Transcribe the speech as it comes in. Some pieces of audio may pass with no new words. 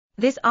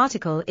This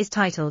article is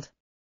titled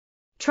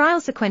Trial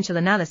Sequential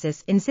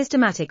Analysis in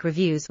Systematic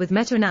Reviews with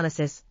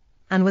Meta-Analysis,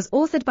 and was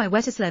authored by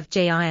Weteslev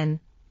J.I.N.,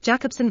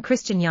 Jacobson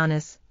Christian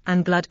Janus,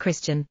 and Blood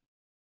Christian.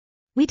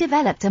 We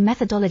developed a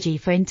methodology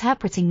for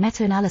interpreting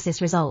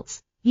meta-analysis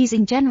results,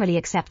 using generally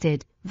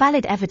accepted,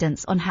 valid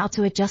evidence on how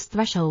to adjust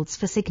thresholds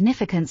for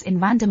significance in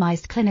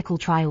randomized clinical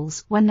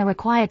trials when the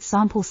required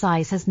sample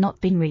size has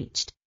not been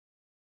reached.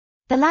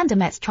 The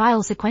Landametz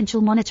trial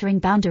sequential monitoring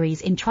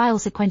boundaries in trial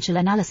sequential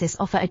analysis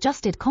offer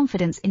adjusted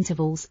confidence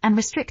intervals and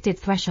restricted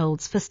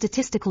thresholds for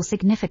statistical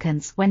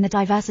significance when the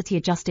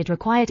diversity-adjusted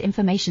required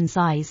information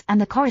size and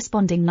the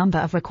corresponding number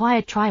of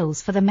required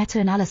trials for the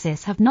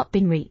meta-analysis have not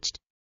been reached.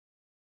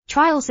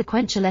 Trial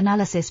sequential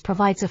analysis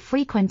provides a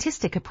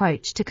frequentistic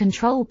approach to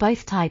control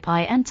both type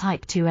I and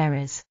type II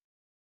errors.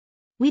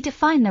 We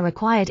define the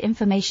required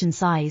information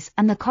size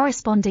and the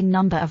corresponding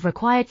number of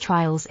required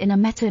trials in a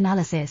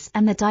meta-analysis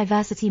and the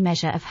diversity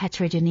measure of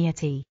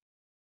heterogeneity.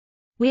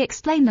 We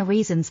explain the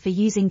reasons for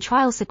using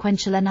trial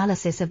sequential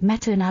analysis of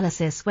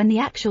meta-analysis when the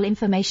actual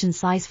information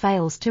size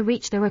fails to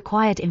reach the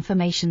required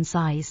information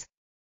size.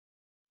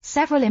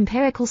 Several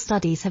empirical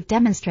studies have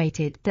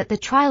demonstrated that the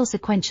trial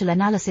sequential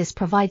analysis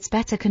provides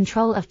better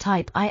control of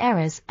type I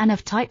errors and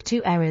of type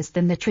II errors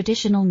than the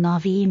traditional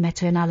NAVE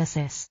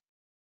meta-analysis.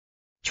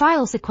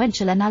 Trial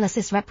sequential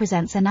analysis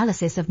represents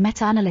analysis of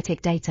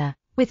meta-analytic data,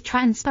 with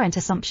transparent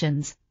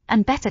assumptions,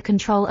 and better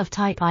control of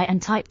type I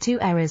and type II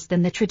errors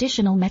than the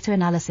traditional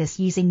meta-analysis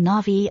using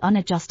NAVE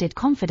unadjusted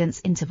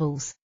confidence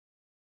intervals.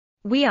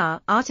 We are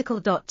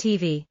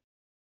article.tv.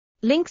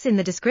 Links in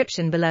the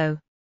description below.